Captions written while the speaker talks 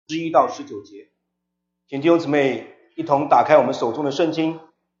11到19节。请弟兄姊妹一同打开我们手中的圣经，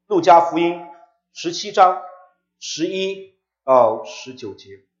路加福音17章11到19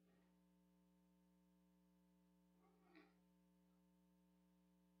节。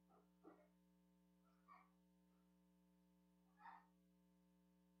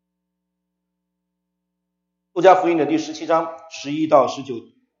路加福音的第17章11到19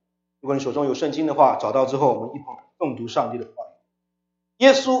节。如果你手中有圣经的话，找到之后我们一同诵读上帝的话语。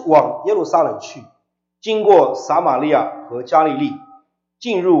耶稣往耶路撒冷去，经过撒玛利亚和加利利，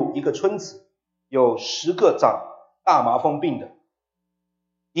进入一个村子，有10个长大麻风病的，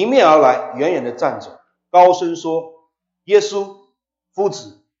迎面而来，远远的站着，高声说：耶稣，夫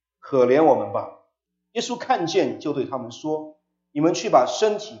子，可怜我们吧。耶稣看见，就对他们说：你们去把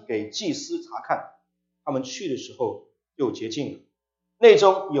身体给祭司查看。他们去的时候就洁净了。内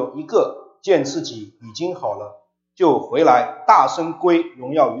中有一个见自己已经好了，就回来大声归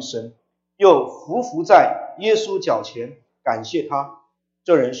荣耀于神，又伏伏在耶稣脚前感谢他。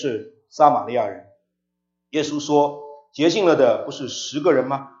这人是撒玛利亚人。耶稣说：洁净了的不是10个人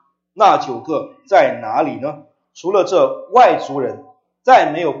吗？那9个在哪里呢？除了这外族人，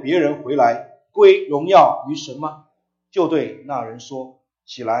再没有别人回来归荣耀于神吗？就对那人说：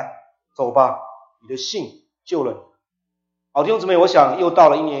起来，走吧，你的信救了你。好，弟兄姊妹，我想又到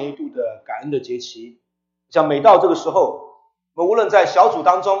了1年1度的感恩的节期。像每到这个时候，我们无论在小组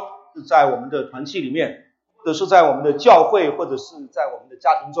当中，是在我们的团契里面，或者是在我们的教会，或者是在我们的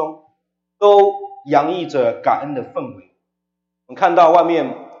家庭中，都洋溢着感恩的氛围。我们看到外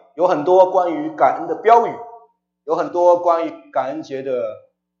面有很多关于感恩的标语，有很多关于感恩节的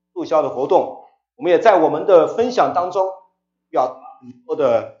促销的活动，我们也在我们的分享当中表达很多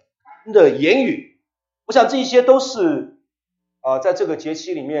的感恩的言语。我想这一些都是在这个节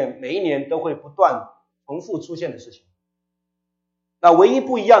期里面每一年都会不断重复出现的事情。那唯一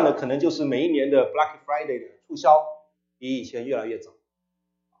不一样的可能就是每一年的 Black Friday 的促销比以前越来越早，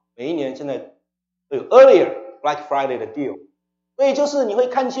每一年现在都有 Earlier Black Friday 的 deal。 所以就是你会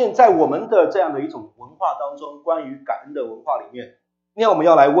看见在我们的这样的一种文化当中，关于感恩的文化里面，今天我们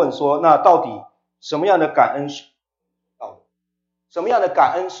要来问说，那到底什么样的感恩是道的？什么样的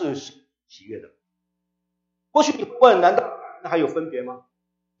感恩是喜悦的？或许你会问，难道那还有分别吗？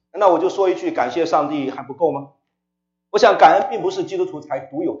难道我就说一句感谢上帝还不够吗？我想感恩并不是基督徒才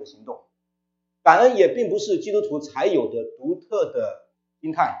独有的行动，感恩也并不是基督徒才有的独特的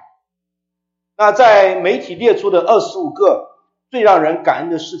心态。那在媒体列出的25个最让人感恩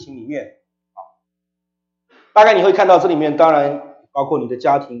的事情里面，大概你会看到这里面当然包括你的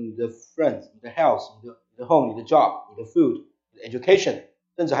家庭、你的 friends、你的 health、你的 home、你的 job、你的 food、你的 education，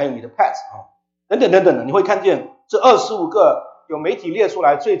 甚至还有你的 pets 等等等等的。你会看见这25个有媒体列出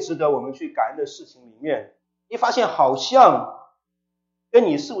来最值得我们去感恩的事情里面，你发现好像跟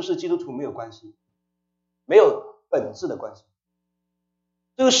你是不是基督徒没有关系，没有本质的关系。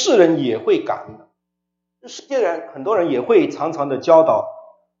这个世人也会感恩的，这世界人很多人也会常常的教导。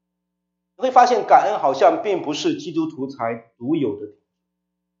你会发现感恩好像并不是基督徒才独有的。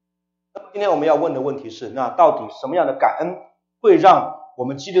那么今天我们要问的问题是，那到底什么样的感恩会让我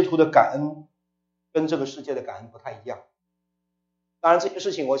们基督徒的感恩跟这个世界的感恩不太一样？当然这些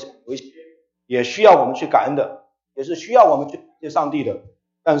事情我想有一些也需要我们去感恩的，也是需要我们去感谢上帝的，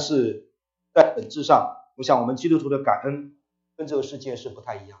但是在本质上，我想我们基督徒的感恩跟这个世界是不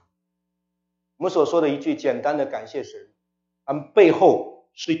太一样。我们所说的一句简单的感谢神，他们背后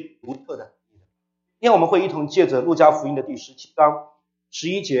是独特的。今天我们会一同借着路加福音的第17章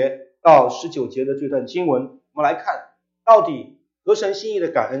11节到19节的这段经文，我们来看到底合神心意的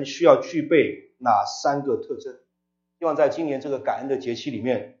感恩需要具备哪3个特征。希望在今年这个感恩的节期里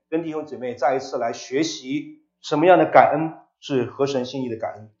面，跟弟兄姐妹再一次来学习什么样的感恩是合神心意的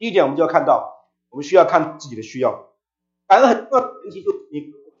感恩。第一点，我们就要看到我们需要看自己的需要。感恩很重要的问题就是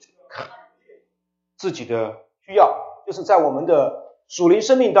你看自己的需要，就是在我们的属灵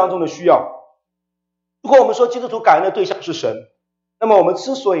生命当中的需要。如果我们说基督徒感恩的对象是神，那么我们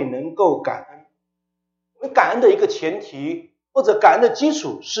之所以能够感恩，我们感恩的一个前提或者感恩的基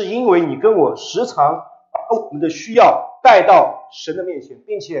础，是因为你跟我时常把我们的需要带到神的面前，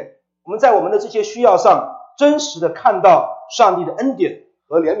并且我们在我们的这些需要上真实的看到上帝的恩典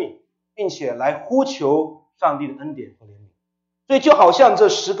和怜悯，并且来呼求上帝的恩典和怜悯。所以就好像这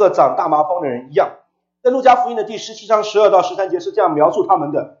10个长大麻风的人一样，在路加福音的第17章12到13节是这样描述他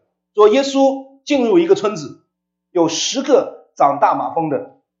们的，说耶稣进入一个村子，有10个长大麻风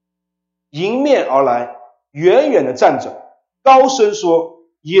的迎面而来，远远的站着，高声说：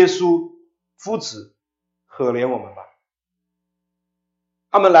耶稣，夫子，可怜我们吧。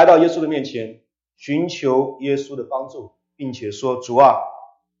他们来到耶稣的面前，寻求耶稣的帮助，并且说：主啊，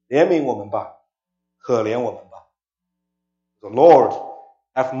怜悯我们吧，可怜我们吧。The Lord,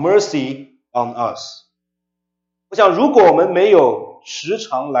 have mercy on us。 我想如果我们没有时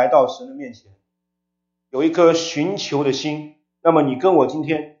常来到神的面前，有一颗寻求的心，那么你跟我今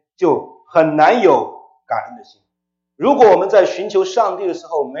天就很难有感恩的心。如果我们在寻求上帝的时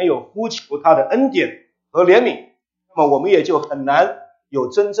候没有呼求他的恩典和怜悯，那么我们也就很难有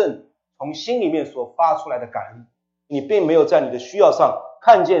真正从心里面所发出来的感恩。你并没有在你的需要上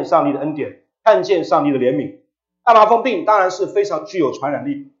看见上帝的恩典，看见上帝的怜悯。大麻风病当然是非常具有传染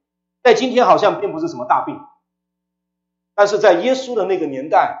力，在今天好像并不是什么大病，但是在耶稣的那个年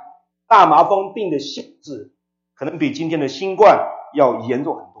代，大麻风病的性质可能比今天的新冠要严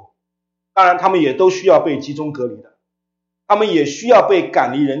重很多。当然他们也都需要被集中隔离的，他们也需要被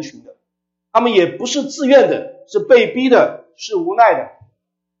赶离人群的，他们也不是自愿的，是被逼的，是无奈的。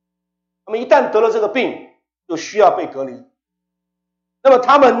他们一旦得了这个病就需要被隔离。那么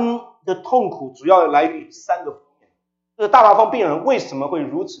他们的痛苦主要来于3个方面。这个大麻风病人为什么会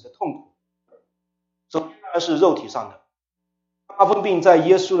如此的痛苦？首先当然是肉体上的。大麻风病在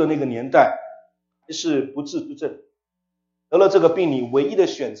耶稣的那个年代还是不治之症，得了这个病你唯一的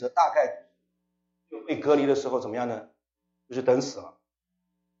选择大概就被隔离的时候怎么样呢？就是等死了。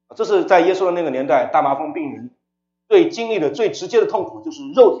这是在耶稣的那个年代，大麻风病人最经历的最直接的痛苦就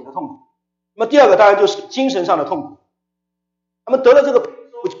是肉体的痛苦。那么第二个当然就是精神上的痛苦。他们得了这个病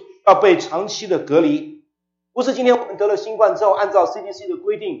之后就需要被长期的隔离，不是今天我们得了新冠之后按照 CDC 的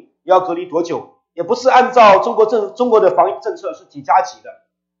规定要隔离多久，也不是按照中国的防疫政策是几加几的。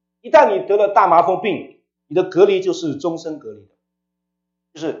一旦你得了大麻风病，你的隔离就是终身隔离的，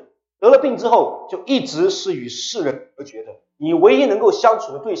就是得了病之后就一直是与世人隔绝的，你唯一能够相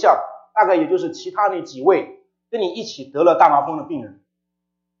处的对象大概也就是其他那几位跟你一起得了大麻风的病人，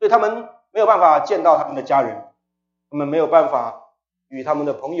所以他们没有办法见到他们的家人，他们没有办法与他们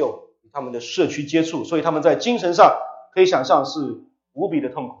的朋友与他们的社区接触，所以他们在精神上可以想象是无比的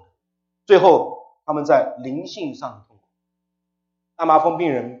痛苦。最后他们在灵性上的痛苦。大麻风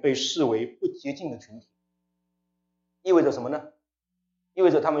病人被视为不洁净的群体，意味着什么呢？意味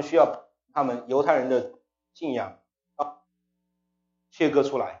着他们需要他们犹太人的信仰切割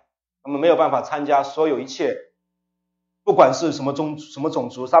出来，他们没有办法参加所有一切，不管是什么种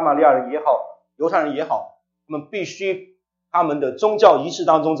族，撒玛利亚人也好，犹太人也好，他们必须他们的宗教仪式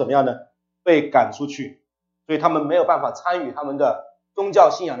当中怎么样呢？被赶出去，所以他们没有办法参与他们的宗教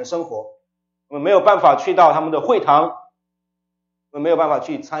信仰的生活，他们没有办法去到他们的会堂，他们没有办法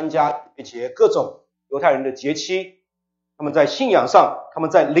去参加各种犹太人的节期，他们在信仰上，他们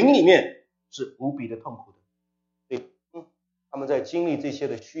在灵里面是无比的痛苦的。所以他们在经历这些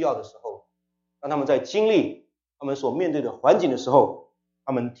的需要的时候，当他们在经历他们所面对的环境的时候，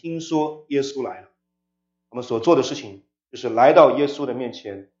他们听说耶稣来了，他们所做的事情就是来到耶稣的面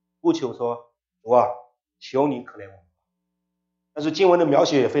前呼求说，主啊，求你可怜我们。但是经文的描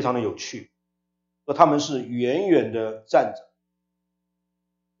写也非常的有趣，说他们是远远的站着，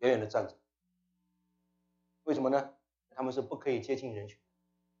远远的站着。为什么呢？他们是不可以接近人群，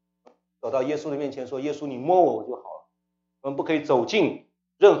走到耶稣的面前说，耶稣你摸我就好了。我们不可以走进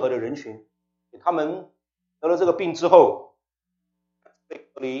任何的人群。他们得了这个病之后被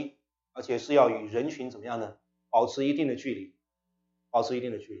隔离，而且是要与人群怎么样呢？保持一定的距离，保持一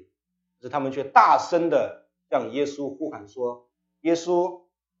定的距离。可是他们却大声的向耶稣呼喊说，耶稣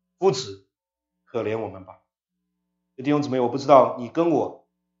夫子，可怜我们吧。弟兄姊妹，我不知道你跟我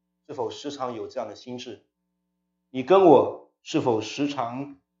是否时常有这样的心志，你跟我是否时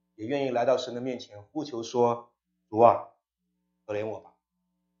常也愿意来到神的面前呼求说，主啊，可怜我吧，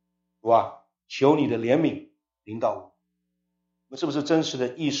主啊，求你的怜悯临到我。我们是不是真实的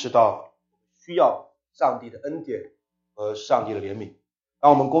意识到需要上帝的恩典和上帝的怜悯？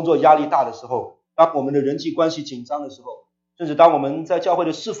当我们工作压力大的时候，当我们的人际关系紧张的时候，甚至当我们在教会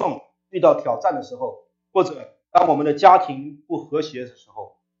的侍奉遇到挑战的时候，或者当我们的家庭不和谐的时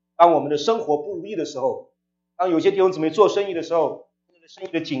候，当我们的生活不如意的时候，当有些弟兄姊妹做生意的时候，生意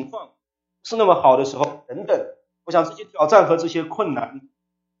的景况不是那么好的时候等等，我想这些挑战和这些困难，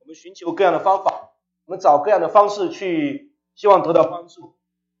我们寻求各样的方法，我们找各样的方式去希望得到帮助，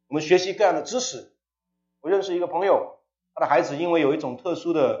我们学习各样的知识。我认识一个朋友，他的孩子因为有一种特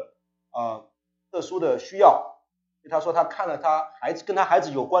殊的需要，他说他看了跟他孩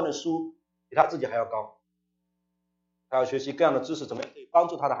子有关的书比他自己还要高，他要学习各样的知识，怎么样可以帮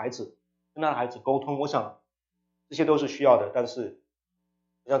助他的孩子，跟他的孩子沟通。我想这些都是需要的，但是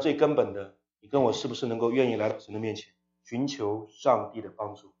我想最根本的，你跟我是不是能够愿意来到神的面前寻求上帝的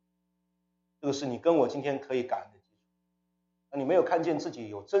帮助？这个是你跟我今天可以感恩的基础。当你没有看见自己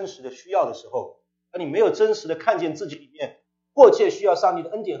有真实的需要的时候，当你没有真实的看见自己里面迫切需要上帝的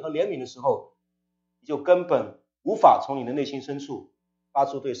恩典和怜悯的时候，你就根本无法从你的内心深处发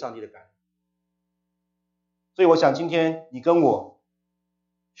出对上帝的感恩。所以我想今天你跟我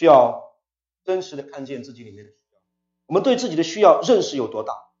需要真实的看见自己里面的需要，我们对自己的需要认识有多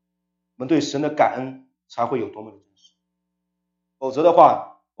大，我们对神的感恩才会有多么的真实。否则的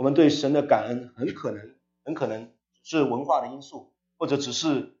话，我们对神的感恩很可能只是文化的因素，或者只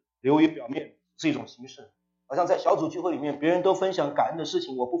是流于表面，是一种形式。好像在小组聚会里面别人都分享感恩的事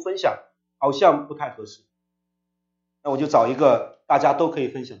情，我不分享好像不太合适。那我就找一个大家都可以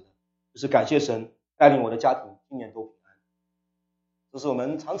分享的，就是感谢神带领我的家庭今年都平安。这是我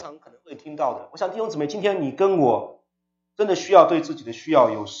们常常可能会听到的。我想弟兄姊妹，今天你跟我真的需要对自己的需要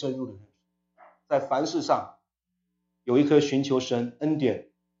有深入的认识，在凡事上有一颗寻求神恩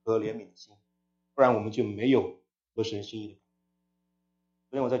典和怜悯的心，不然我们就没有合神心意的。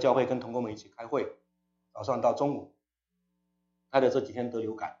昨天我在教会跟同工们一起开会，早上到中午，开的这几天得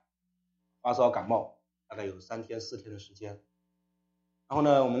流感，发烧感冒，大概有3天4天的时间。然后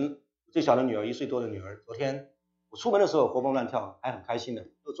呢，我们最小的女儿1岁多的女儿，昨天我出门的时候活蹦乱跳，还很开心的。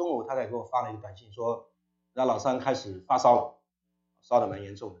就中午她才给我发了一个短信说，那老三开始发烧了，烧得蛮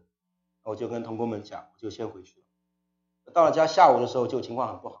严重的。我就跟同工们讲，我就先回去了。到了家下午的时候就情况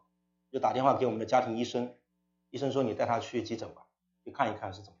很不好，就打电话给我们的家庭医生，医生说你带他去急诊吧，去看一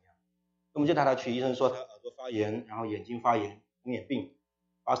看是怎么样。我们就带他去，医生说他耳朵发炎，然后眼睛发炎，红眼病，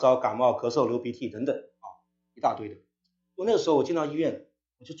发烧、感冒、咳嗽、流鼻涕等等一大堆的。我那个时候我进到医院，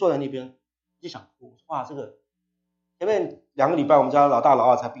我就坐在那边就想哭，我说哇，这个前面2个礼拜我们家老大老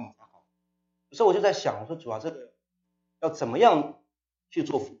二才病才好，有时候我就在想，我说主啊，这个要怎么样去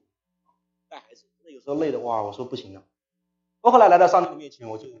做父母带孩子，真的有时候累的哇，我说不行了。我后来来到上帝的面前，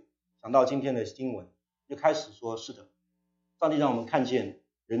我就想到今天的经文，就开始说是的，上帝让我们看见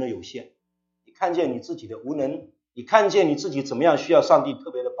人的有限，你看见你自己的无能，你看见你自己怎么样需要上帝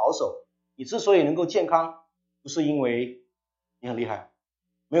特别的保守。你之所以能够健康，不是因为你很厉害，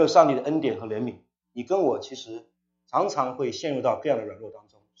没有上帝的恩典和怜悯，你跟我其实常常会陷入到各样的软弱当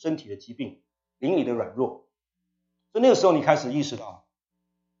中，身体的疾病，灵里的软弱。所以那个时候你开始意识到，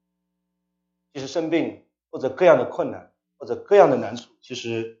其实生病或者各样的困难或者各样的难处，其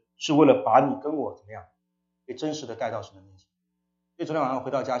实是为了把你跟我怎么样给真实的带到神的面前。所以昨天晚上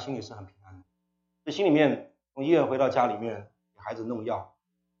回到家心里是很平安的，所以心里面从医院回到家里面给孩子弄药，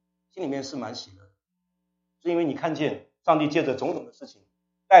心里面是蛮喜乐的，是因为你看见上帝借着种种的事情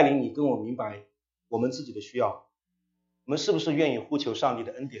带领你跟我明白我们自己的需要，我们是不是愿意呼求上帝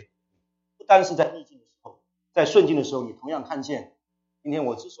的恩典。不单是在逆境的时候，在顺境的时候，你同样看见今天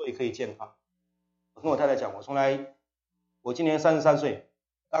我之所以可以健康。我跟我太太讲，我今年33岁，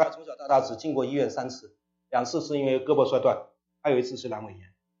大概从小到大只进过医院3次，2次是因为胳膊摔断，还有1次是阑尾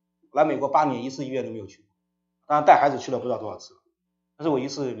炎。我来美国8年，1次医院都没有去过，当然带孩子去了不知道多少次了，但是我1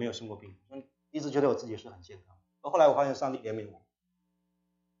次没有生过病，一直觉得我自己是很健康。后来我发现上帝怜悯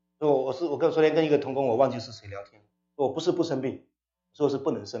我，我昨天跟一个同工，我忘记是谁聊天，我不是不生病，说是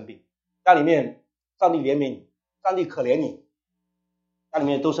不能生病。家里面上帝怜悯你，上帝可怜你，家里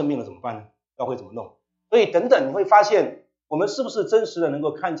面都生病了怎么办呢？教会怎么弄？所以等等，你会发现我们是不是真实的能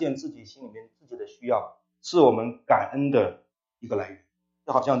够看见自己心里面自己的需要，是我们感恩的一个来源。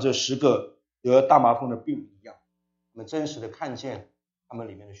就好像这10个得大麻风的病一样，我们真实的看见他们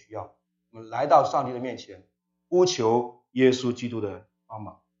里面的需要，我们来到上帝的面前，呼求耶稣基督的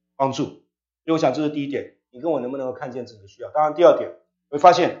帮助。所以我想这是第一点，你跟我能不能够看见自己的需要。当然第二点，我会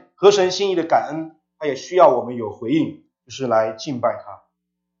发现合神心意的感恩，它也需要我们有回应，就是来敬拜他。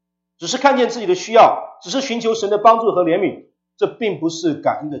只是看见自己的需要，只是寻求神的帮助和怜悯，这并不是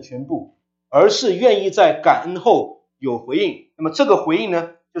感恩的全部，而是愿意在感恩后有回应。那么这个回应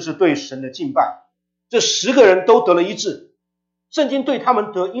呢，就是对神的敬拜。这10个人都得了医治，圣经对他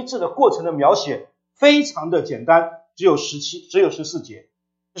们得医治的过程的描写非常的简单，只有14节，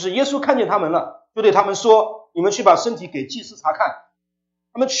就是耶稣看见他们了，就对他们说，你们去把身体给祭司查看。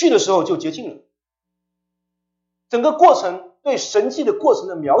他们去的时候就洁净了。整个过程对神迹的过程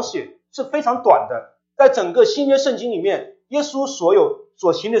的描写是非常短的，在整个新约圣经里面，耶稣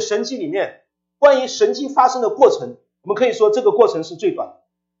所行的神迹里面，关于神迹发生的过程，我们可以说这个过程是最短的，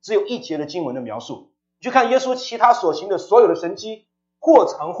只有1节的经文的描述。你去看耶稣其他所行的所有的神迹，或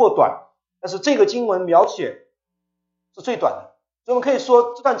长或短，但是这个经文描写是最短的。所以我们可以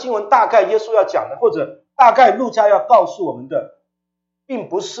说这段经文大概耶稣要讲的，或者大概路加要告诉我们的，并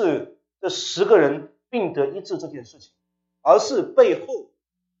不是这10个人病得医治这件事情，而是背后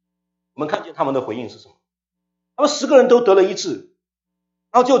我们看见他们的回应是什么。他们10个人都得了医治，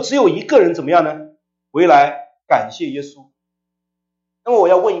然后就只有1个人怎么样呢？回来感谢耶稣。那么我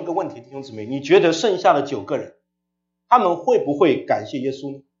要问一个问题，弟兄姊妹，你觉得剩下的9个人他们会不会感谢耶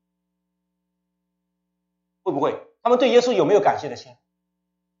稣呢？会不会？他们对耶稣有没有感谢的心？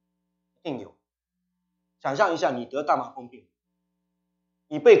一定有。想象一下，你得大麻风病，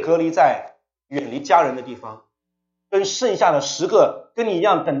你被隔离在远离家人的地方，跟剩下的10个跟你一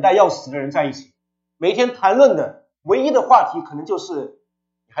样等待要死的人在一起，每天谈论的唯一的话题可能就是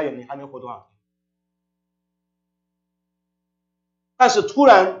你还能活多少天。但是突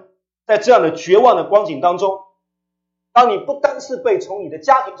然在这样的绝望的光景当中，当你不单是被从你的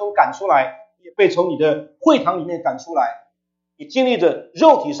家庭中赶出来，也被从你的会堂里面赶出来，你经历着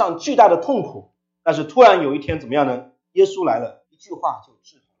肉体上巨大的痛苦，但是突然有一天怎么样呢？耶稣来了，一句话就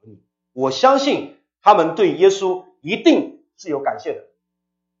治好了你。我相信他们对耶稣一定是有感谢的，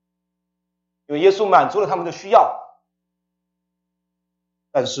因为耶稣满足了他们的需要，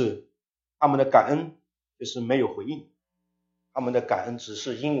但是他们的感恩就是没有回应，他们的感恩只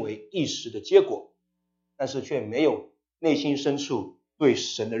是因为一时的结果，但是却没有内心深处对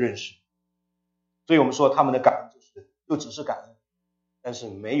神的认识。所以我们说他们的感恩就只是感恩，但是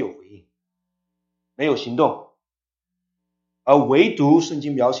没有回应，没有行动。而唯独圣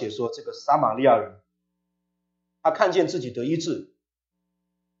经描写说，这个撒玛利亚人，他看见自己得医治，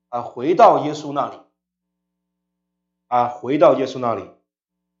回到耶稣那里，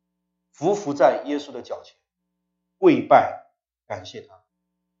匍匐在耶稣的脚前，跪拜感谢他。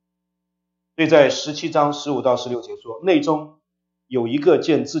所以在17章15到16节说，内中有一个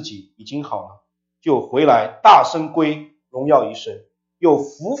见自己已经好了，就回来大声归荣耀于神，又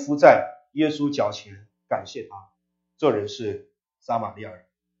匍匐在耶稣脚前感谢他。这人是撒玛利亚人。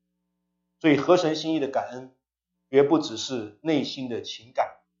所以合神心意的感恩绝不只是内心的情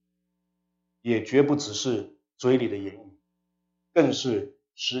感，也绝不只是嘴里的言语，更是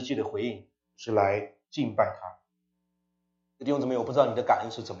实际的回应，是来敬拜他。弟兄姊妹，我不知道你的感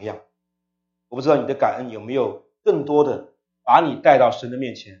恩是怎么样，我不知道你的感恩有没有更多的把你带到神的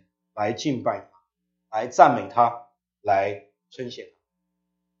面前来敬拜他，来赞美他，来称谢他。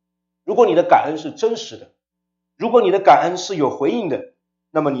如果你的感恩是真实的，如果你的感恩是有回应的，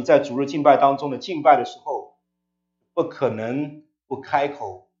那么你在主日敬拜当中的敬拜的时候，不可能不开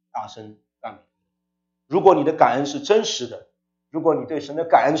口大声赞美。如果你的感恩是真实的，如果你对神的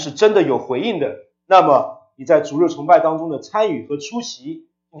感恩是真的有回应的，那么你在主日崇拜当中的参与和出席，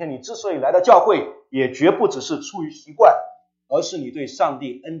今天你之所以来到教会，也绝不只是出于习惯，而是你对上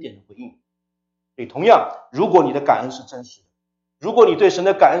帝恩典的回应。所以同样，如果你的感恩是真实的，如果你对神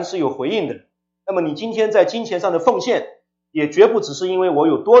的感恩是有回应的，那么你今天在金钱上的奉献，也绝不只是因为我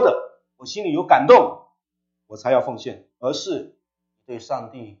有多的，我心里有感动，我才要奉献，而是对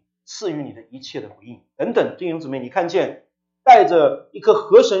上帝赐予你的一切的回应等等。弟兄姊妹，你看见带着一颗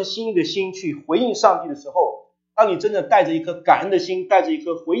合神心意的心去回应上帝的时候，当你真的带着一颗感恩的心，带着一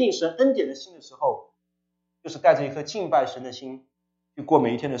颗回应神恩典的心的时候，就是带着一颗敬拜神的心去过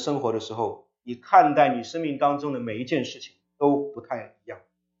每一天的生活的时候，你看待你生命当中的每一件事情都不太一样。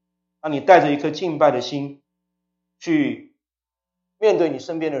当你带着一颗敬拜的心去面对你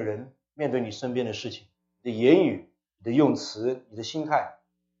身边的人，面对你身边的事情，你的言语，你的用词，你的心态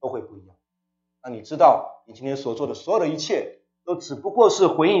都会不一样。当你知道你今天所做的所有的一切都只不过是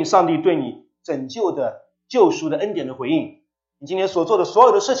回应上帝对你拯救的救赎的恩典的回应，你今天所做的所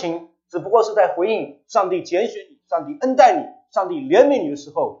有的事情只不过是在回应上帝拣选你，上帝恩待你，上帝怜悯你的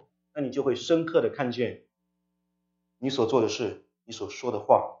时候，那你就会深刻的看见你所做的事，你所说的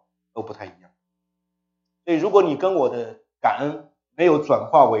话都不太一样。所以如果你跟我的感恩没有转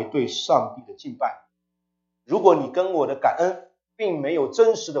化为对上帝的敬拜，如果你跟我的感恩并没有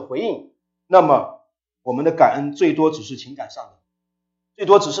真实的回应，那么我们的感恩最多只是情感上的，最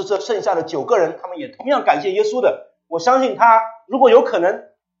多只是这剩下的9个人他们也同样感谢耶稣的，我相信他如果有可能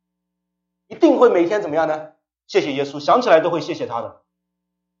一定会每天怎么样呢？谢谢耶稣，想起来都会谢谢他的，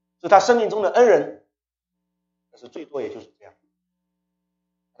是他生命中的恩人，但是最多也就是这样。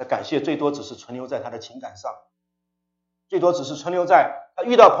他的感谢最多只是存留在他的情感上，最多只是存留在他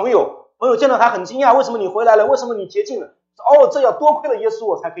遇到朋友见到他很惊讶，为什么你回来了？为什么你洁净了？这要多亏了耶稣，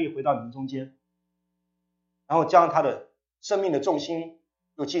我才可以回到你们中间。然后将他的生命的重心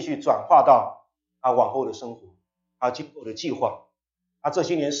又继续转化到他往后的生活，他今后的计划，他这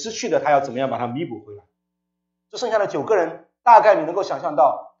些年失去的，他要怎么样把它弥补回来。这剩下的9个人，大概你能够想象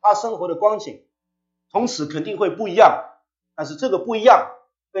到他生活的光景，从此肯定会不一样，但是这个不一样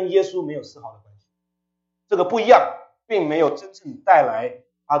跟耶稣没有丝毫的关系，这个不一样并没有真正带来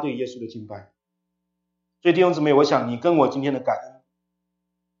他对耶稣的敬拜。所以弟兄姊妹，我想你跟我今天的感恩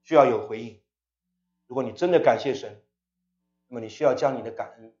需要有回应。如果你真的感谢神，那么你需要将你的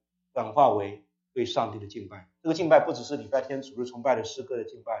感恩转化为对上帝的敬拜。这个敬拜不只是礼拜天主日崇拜的诗歌的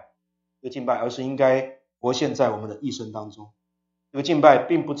敬拜，这个敬拜，而是应该活现在我们的一生当中。这个敬拜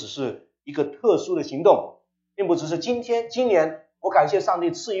并不只是一个特殊的行动，并不只是今年我感谢上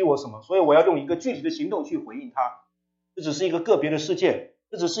帝赐予我什么，所以我要用一个具体的行动去回应他。这只是一个个别的事件，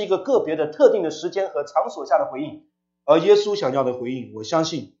这只是一个个别的特定的时间和场所下的回应。而耶稣想要的回应，我相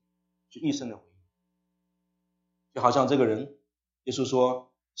信是一生的回应。就好像这个人，耶稣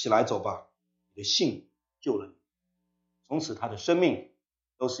说，起来走吧，你的信救了你。从此他的生命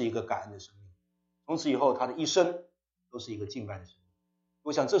都是一个感恩的生命，从此以后他的一生都是一个敬拜的生命。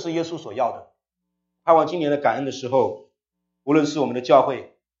我想这是耶稣所要的。盼望今年的感恩的时候，无论是我们的教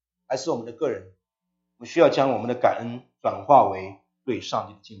会还是我们的个人，我们需要将我们的感恩转化为对上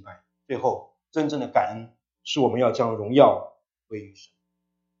帝的敬拜。最后真正的感恩是我们要将荣耀归于神。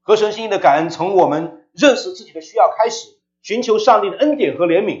合神心意的感恩从我们认识自己的需要开始，寻求上帝的恩典和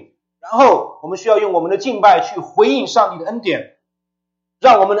怜悯，然后我们需要用我们的敬拜去回应上帝的恩典，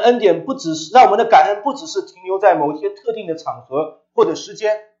让我们的感恩不只是停留在某些特定的场合或者时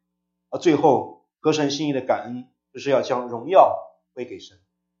间，而最后合神心意的感恩就是要将荣耀归给神。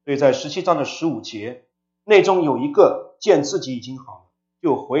所以在17章的15节，内中有一个见自己已经好了，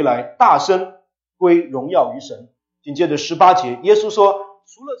就回来大声归荣耀于神。紧接着18节，耶稣说，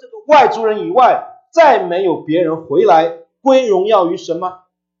除了这个外族人以外，再没有别人回来归荣耀于神吗？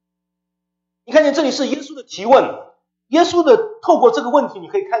你看见这里是耶稣的提问，耶稣的透过这个问题，你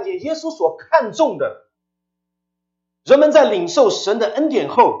可以看见耶稣所看重的，人们在领受神的恩典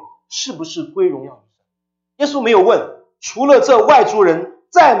后，是不是归荣耀于神？耶稣没有问，除了这外族人，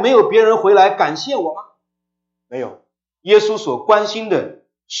再没有别人回来感谢我吗？没有。耶稣所关心的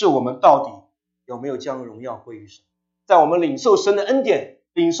是我们到底有没有将荣耀归于神。在我们领受神的恩典，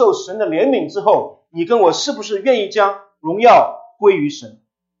领受神的怜悯之后，你跟我是不是愿意将荣耀归于神？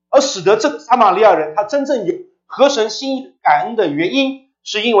而使得这个撒玛利亚人他真正有合神心意感恩的原因，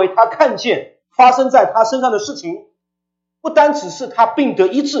是因为他看见发生在他身上的事情，不单只是他病得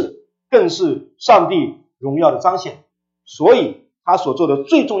医治，更是上帝荣耀的彰显。所以他所做的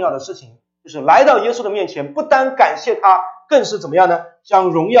最重要的事情，就是来到耶稣的面前，不单感谢他，更是怎么样呢？将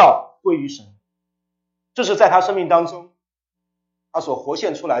荣耀归于神。这是在他生命当中他所活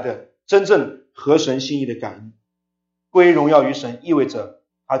现出来的真正合神心意的感恩。归荣耀于神意味着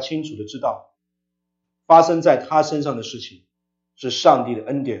他清楚的知道发生在他身上的事情是上帝的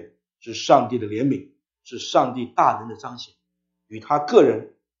恩典，是上帝的怜悯，是上帝大能的彰显，与他个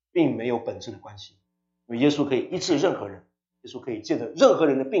人并没有本质的关系。因为耶稣可以医治任何人，耶稣可以借着任何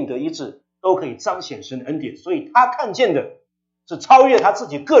人的病得医治，都可以彰显神的恩典。所以他看见的是超越他自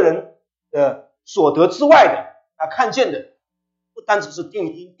己个人的所得之外的，他看见的不单只是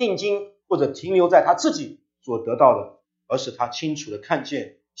定睛或者停留在他自己所得到的，而是他清楚的看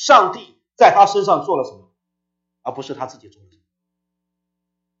见上帝在他身上做了什么，而不是他自己做的什么。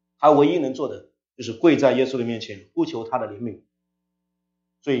他唯一能做的就是跪在耶稣的面前呼求他的怜悯。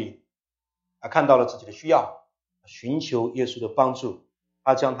所以他看到了自己的需要，寻求耶稣的帮助，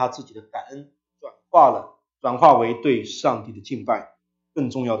他将他自己的感恩转化为对上帝的敬拜。更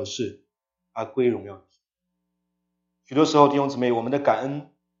重要的是他归荣耀。许多时候弟兄姊妹，我们的感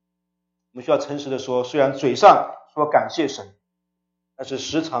恩，我们需要诚实的说，虽然嘴上说感谢神，但是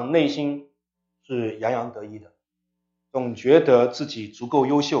时常内心是洋洋得意的，总觉得自己足够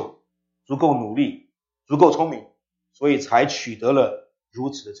优秀，足够努力，足够聪明，所以才取得了如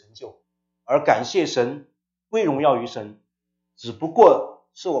此的成就。而感谢神，归荣耀于神，只不过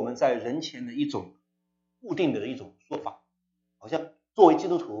是我们在人前的一种固定的一种说法。好像作为基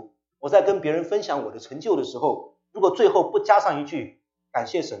督徒，我在跟别人分享我的成就的时候，如果最后不加上一句感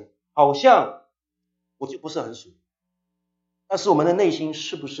谢神，好像我就不是很属。但是我们的内心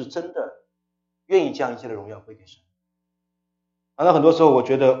是不是真的愿意将一切的荣耀归给神？难道很多时候我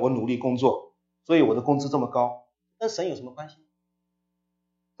觉得我努力工作，所以我的工资这么高，跟神有什么关系？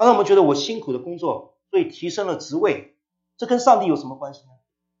当然我们觉得我辛苦的工作，所以提升了职位，这跟上帝有什么关系呢？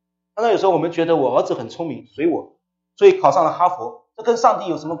当然有时候我们觉得我儿子很聪明，所以考上了哈佛，这跟上帝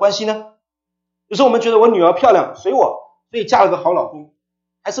有什么关系呢？有时候我们觉得我女儿漂亮，所以嫁了个好老公，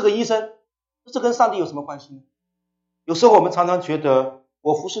还是个医生，这跟上帝有什么关系呢？有时候我们常常觉得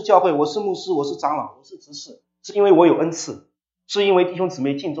我服侍教会，我是牧师，我是长老，我是执事，是因为我有恩赐，是因为弟兄姊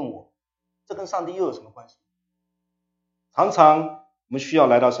妹敬重我，这跟上帝又有什么关系？常常我们需要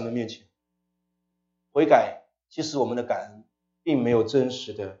来到神的面前悔改，其实我们的感恩并没有真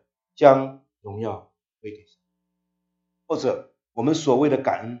实的将荣耀归给神，或者我们所谓的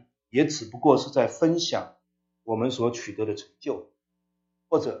感恩也只不过是在分享我们所取得的成就，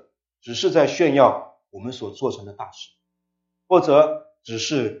或者只是在炫耀我们所做成的大事，或者只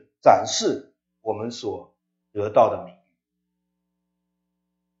是展示我们所得到的名誉。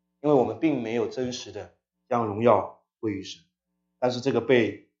因为我们并没有真实的将荣耀归于神。但是这个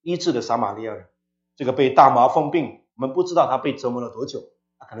被医治的撒玛利亚人，这个被大麻风病，我们不知道他被折磨了多久，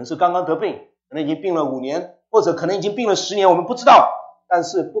他可能是刚刚得病，可能已经病了5年，或者可能已经病了10年，我们不知道。但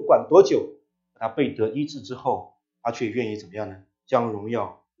是不管多久，他被得医治之后，他却愿意怎么样呢？将荣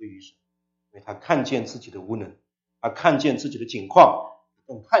耀归于神，因为他看见自己的无能，他看见自己的境况，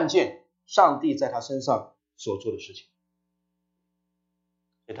更看见上帝在他身上所做的事情，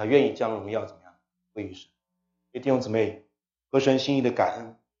所以他愿意将荣耀怎么样归于神。所以弟兄姊妹，合神心意的感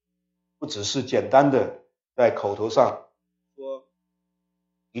恩，不只是简单的在口头上说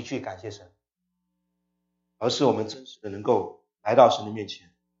一句感谢神，而是我们真实的能够来到神的面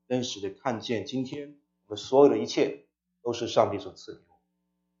前，真实的看见今天我们所有的一切都是上帝所赐给我，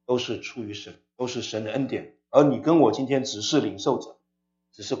都是出于神，都是神的恩典，而你跟我今天只是领受者，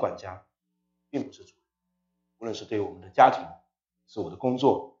只是管家，并不是主人。无论是对我们的家庭，是我的工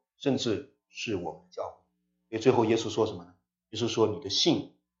作，甚至是我们的教会。所以最后耶稣说什么呢？耶稣说你的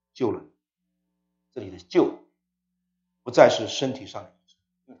信救了你。这里的救不再是身体上的医治，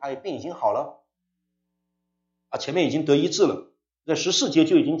因为他的病已经好了，前面已经得医治了，在14节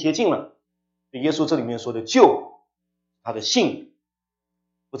就已经洁净了。所以耶稣这里面说的救，他的信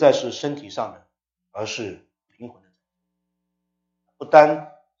不再是身体上的，而是灵魂的。不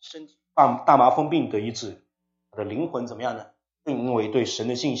单身体大麻风病得医治，他的灵魂怎么样呢？更因为对神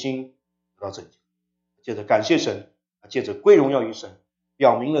的信心得到拯救，借着感谢神，借着归荣耀于神，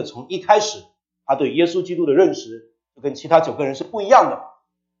表明了从一开始他对耶稣基督的认识就跟其他9个人是不一样的。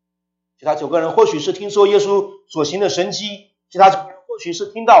其他9个人或许是听说耶稣所行的神迹，其他9个人或许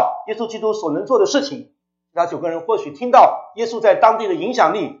是听到耶稣基督所能做的事情，其他9个人或许听到耶稣在当地的影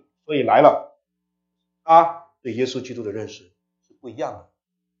响力，所以来了。他对耶稣基督的认识是不一样的，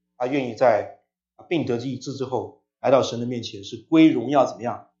他愿意在病得医治之后来到神的面前，是归荣耀怎么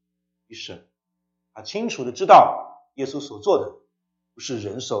样于神。他清楚的知道耶稣所做的不是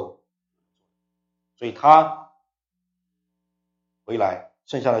人手，所以他回来，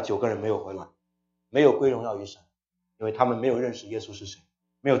剩下的9个人没有回来，没有归荣耀于神，因为他们没有认识耶稣是谁，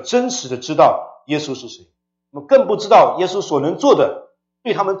没有真实的知道耶稣是谁，他们更不知道耶稣所能做的，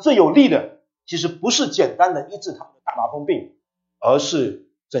对他们最有利的其实不是简单的医治他们的大麻风病，而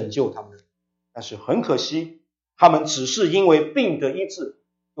是拯救他们。但是很可惜，他们只是因为病的医治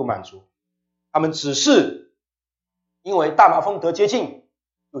就满足，他们只是因为大麻风得洁净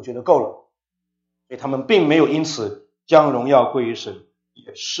就觉得够了，所以他们并没有因此将荣耀归于神，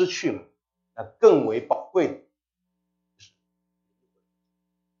也失去了那更为宝贵的。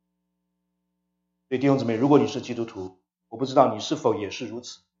所以弟兄姊妹，如果你是基督徒，我不知道你是否也是如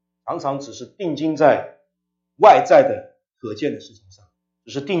此，常常只是定睛在外在的可见的事情上，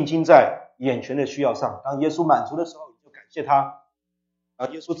只是定睛在眼前的需要上。当耶稣满足的时候，你就感谢他；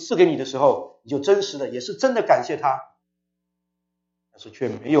耶稣赐给你的时候，你就真实的也是真的感谢他，但是却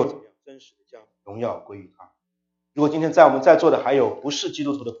没有怎么样真实的将荣耀归于他。如果今天在我们在座的还有不是基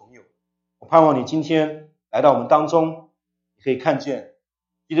督徒的朋友，我盼望你今天来到我们当中，你可以看见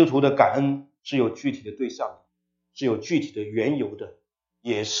基督徒的感恩是有具体的对象的，是有具体的缘由的，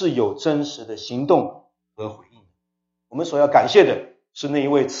也是有真实的行动和回应的。我们所要感谢的是那一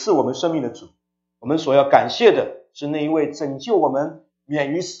位赐我们生命的主，我们所要感谢的是那一位拯救我们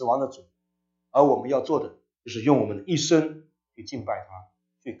免于死亡的主，而我们要做的就是用我们的一生去敬拜他，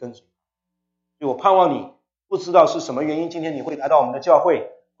去跟随他。所以我盼望你不知道是什么原因，今天你会来到我们的教会，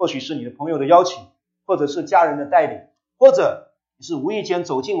或许是你的朋友的邀请，或者是家人的带领，或者你是无意间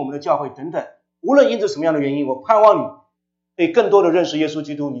走进我们的教会等等。无论因着什么样的原因，我盼望你可以更多的认识耶稣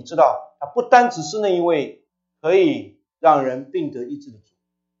基督。你知道他不单只是那一位可以让人病得医治的主，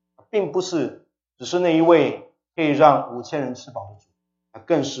并不是只是那一位可以让5000人吃饱的主，他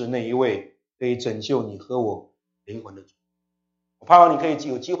更是那一位可以拯救你和我灵魂的主。我盼望你可以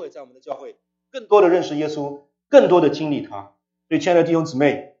有机会在我们的教会更多的认识耶稣，更多的经历他。所以亲爱的弟兄姊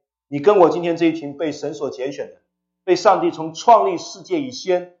妹，你跟我今天这一群被神所拣选的，被上帝从创立世界以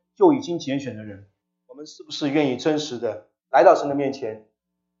先就已经拣选的人，我们是不是愿意真实的来到神的面前，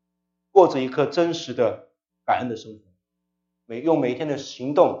过着一颗真实的感恩的生活，用每一天的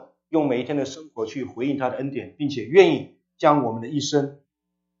行动，用每一天的生活去回应他的恩典，并且愿意将我们的一生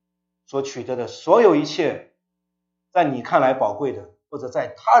所取得的所有一切在你看来宝贵的，或者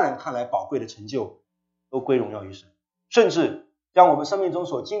在他人看来宝贵的成就，都归荣耀于神。甚至将我们生命中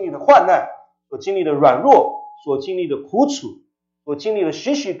所经历的患难，所经历的软弱，所经历的苦楚，所经历的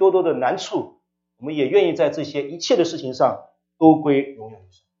许许多多的难处，我们也愿意在这些一切的事情上都归荣耀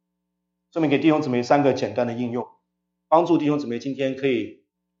于神。这么给弟兄姊妹3个简单的应用，帮助弟兄姊妹今天可以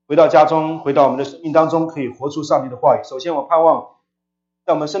回到家中，回到我们的生命当中，可以活出上帝的话语。首先我盼望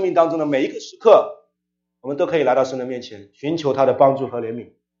在我们生命当中的每一个时刻，我们都可以来到神的面前，寻求他的帮助和怜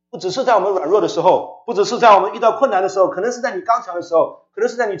悯。不只是在我们软弱的时候，不只是在我们遇到困难的时候，可能是在你刚强的时候，可能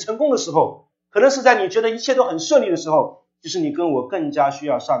是在你成功的时候，可能是在你觉得一切都很顺利的时候，其实你跟我更加需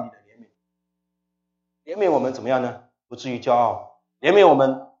要上帝的怜悯。怜悯我们怎么样呢？不至于骄傲，怜悯我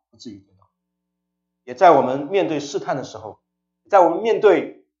们不至于跌倒。也在我们面对试探的时候，在我们面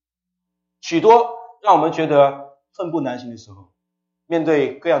对许多让我们觉得寸步难行的时候，面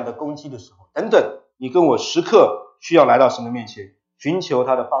对各样的攻击的时候等等，你跟我时刻需要来到神的面前，寻求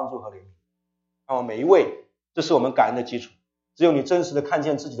他的帮助和怜悯。那么每一位，这是我们感恩的基础。只有你真实的看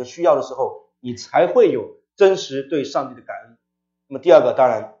见自己的需要的时候，你才会有真实对上帝的感恩。那么第二个，当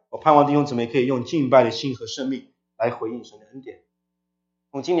然我盼望弟兄姊妹可以用敬拜的心和生命来回应神的恩典。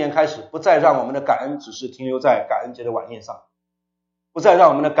从今年开始，不再让我们的感恩只是停留在感恩节的晚宴上，不再让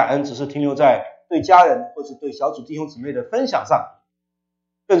我们的感恩只是停留在对家人或是对小组弟兄姊妹的分享上，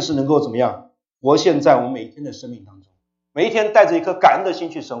更是能够怎么样活现在我们每一天的生命当中，每一天带着一颗感恩的心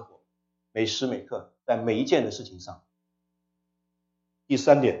去生活，每时每刻在每一件的事情上。第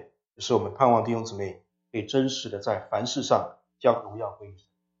三点就是我们盼望弟兄姊妹可以真实的在凡事上将荣耀归于神。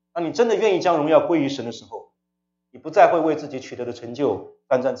当你真的愿意将荣耀归于神的时候，你不再会为自己取得的成就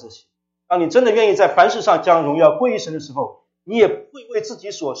沾沾自喜。当你真的愿意在凡事上将荣耀归于神的时候，你也不会为自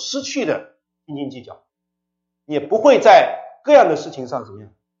己所失去的斤斤计较，你也不会在各样的事情上怎么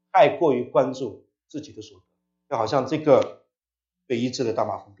样太过于关注自己的所得，就好像这个被医治的大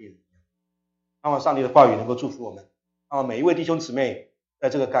麻风病人一样。盼望上帝的话语能够祝福我们，盼望每一位弟兄姊妹在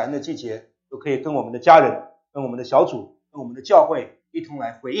这个感恩的季节都可以跟我们的家人、跟我们的小组、跟我们的教会一同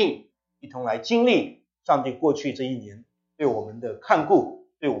来回应，一同来经历上帝过去这一年对我们的看顾、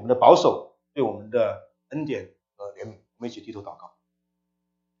对我们的保守、对我们的恩典和怜悯。我们一起低头祷告。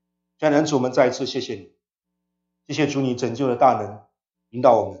亲爱的主，我们再一次谢谢你，谢谢主你拯救的大能引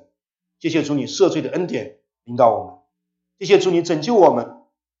导我们，谢谢主你赦罪的恩典引导我们，谢谢主你拯救我们，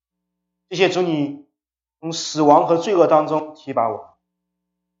谢谢主你从死亡和罪恶当中提拔我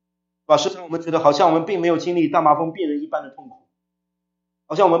们。时常我们觉得好像我们并没有经历大麻风病人一般的痛苦，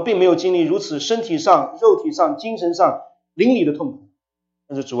好像我们并没有经历如此身体上、肉体上、精神上、灵里的痛苦。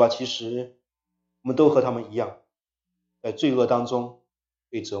但是主啊，其实我们都和他们一样，在罪恶当中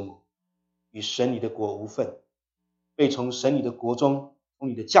被折磨，与神你的国无分，被从神你的国中、从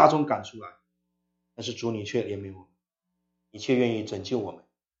你的家中赶出来。但是主你却怜悯我们，你却愿意拯救我们，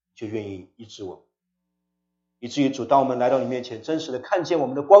却愿意医治我们。以至于主，当我们来到你面前，真实的看见我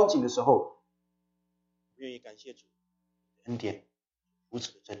们的光景的时候，愿意感谢主，恩典如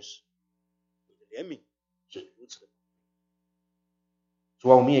此的真实，你的怜悯是如此的。主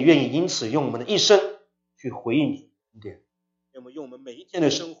啊，我们也愿意因此用我们的一生去回应主的恩典，让我们用我们每一天的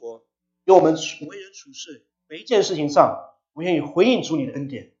生活，用我们为人处事每一件事情上，我们愿意回应主你的恩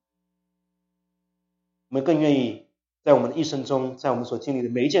典。我们更愿意在我们的一生中，在我们所经历的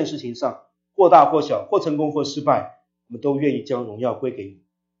每一件事情上，或大或小，或成功或失败，我们都愿意将荣耀归给你。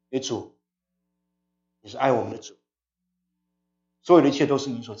因为主，你是爱我们的主，所有的一切都是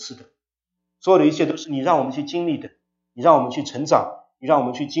你所赐的，所有的一切都是你让我们去经历的，你让我们去成长，你让我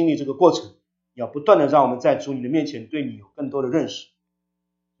们去经历这个过程，你要不断的让我们在主你的面前对你有更多的认识。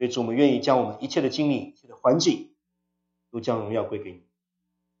所以主，我们愿意将我们一切的经历、一切的环境都将荣耀归给你。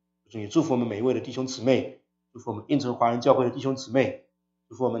主，你祝福我们每一位的弟兄姊妹，祝福我们印城华人教会的弟兄姊妹，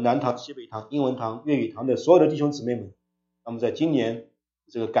祝福我们南堂、西北堂、英文堂、粤语堂的所有的弟兄姊妹们。那么在今年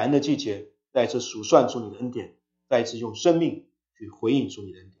这个感恩的季节，再一次数算主你的恩典，再一次用生命去回应主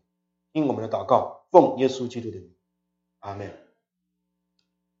你的恩典。听我们的祷告，奉耶稣基督的名，阿们。